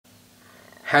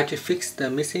how to fix the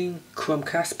missing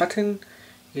Chromecast button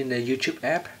in the YouTube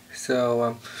app.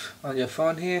 So on your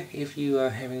phone here, if you are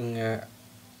having a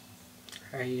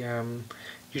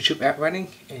YouTube app running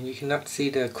and you cannot see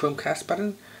the Chromecast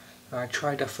button,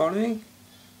 try the following.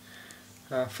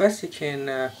 First you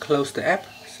can close the app.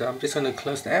 So I'm just going to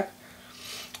close the app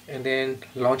and then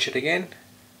launch it again.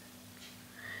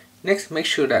 Next, make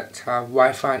sure that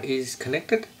Wi-Fi is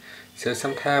connected. So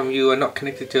sometimes you are not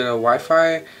connected to the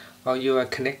Wi-Fi, or you are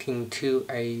connecting to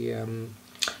a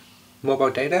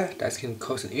mobile data. That can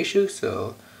cause an issue.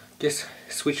 So just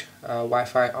switch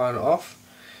Wi-Fi on and off,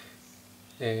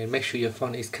 and make sure your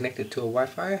phone is connected to a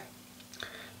Wi-Fi.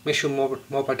 Make sure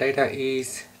mobile data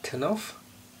is turned off,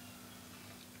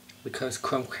 because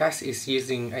Chromecast is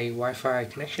using a Wi-Fi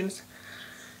connections.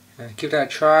 Give that a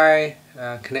try.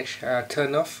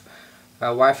 Turn off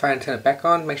Wi-Fi and turn it back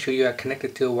on. Make sure you are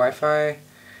connected to Wi-Fi.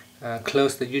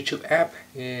 Close the YouTube app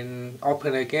and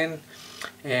open it again,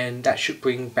 and that should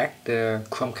bring back the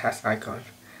Chromecast icon.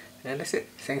 And that's it.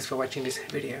 Thanks for watching this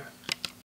video.